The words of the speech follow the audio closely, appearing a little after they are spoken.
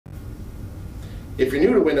If you're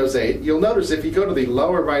new to Windows 8, you'll notice if you go to the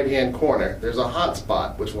lower right-hand corner, there's a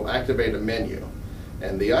hotspot which will activate a menu.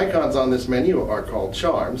 And the icons on this menu are called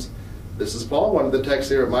charms. This is Paul, one of the techs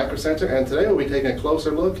here at Micro Center, and today we'll be taking a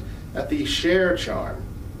closer look at the Share charm.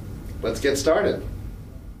 Let's get started.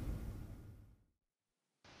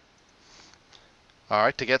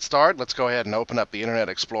 Alright, to get started, let's go ahead and open up the Internet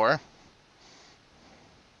Explorer.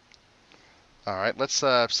 Alright, let's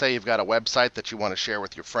say you've got a website that you want to share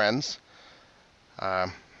with your friends.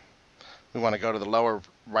 We want to go to the lower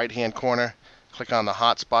right-hand corner, click on the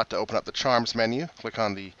hotspot to open up the Charms menu, click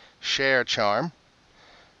on the Share charm.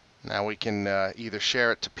 Now we can either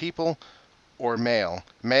share it to people or mail.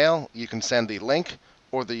 Mail, you can send the link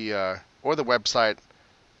or the website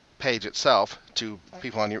page itself to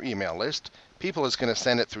people on your email list. People is going to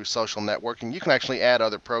send it through social networking. You can actually add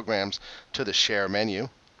other programs to the Share menu.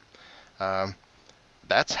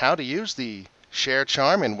 That's how to use the Share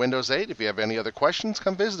charm in Windows 8. If you have any other questions,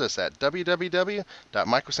 come visit us at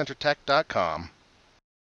www.microcentertech.com.